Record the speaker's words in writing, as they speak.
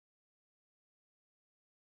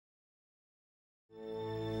Ole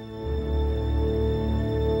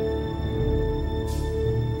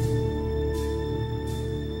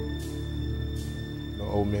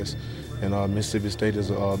Miss and Mississippi State is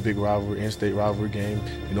a big rivalry, in-state rivalry game,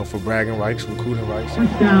 you know, for bragging rights, recruiting rights.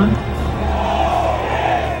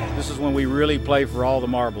 This is when we really play for all the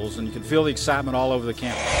marbles, and you can feel the excitement all over the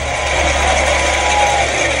campus.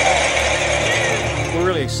 We're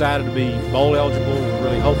really excited to be bowl eligible. We're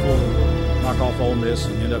really hopeful to knock off Ole Miss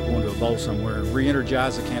and end up going to a bowl somewhere and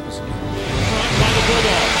re-energize the campus again. Front by the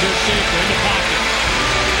Bulldogs. Here's Schaefer in the pocket.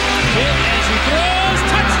 Hit as he throws.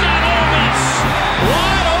 Touchdown Ole Miss.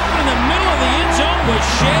 Wide open in the middle of the end zone was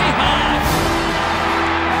Shea High.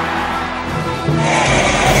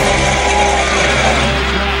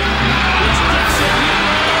 It's Dixon.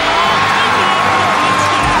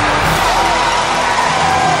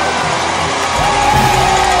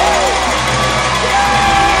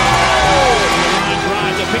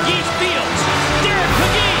 Drive to Pegues Fields. Derek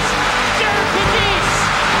Pegues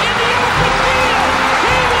in the open field.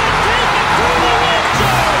 He will take it to the end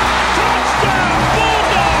zone. Touchdown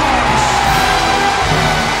Bulldogs!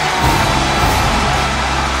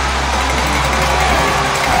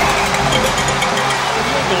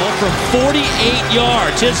 Goal from 48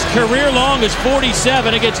 yards. His career long is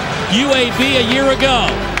 47 against UAB a year ago.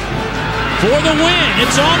 For the win,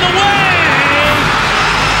 it's on the way.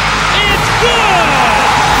 It's good!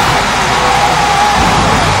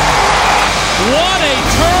 What a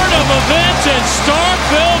turn of events in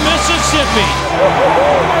Starkville, Mississippi.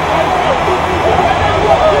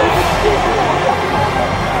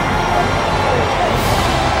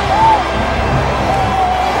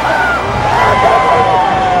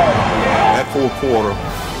 That fourth quarter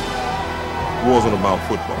wasn't about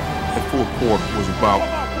football. That fourth quarter was about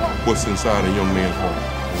what's inside a young man's heart.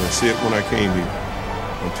 As I said when I came here,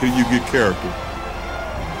 until you get character,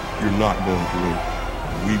 you're not going to win.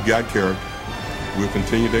 We've got character. We'll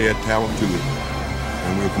continue to add talent to it,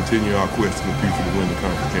 and we'll continue our quest in the future to win the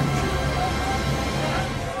conference championship.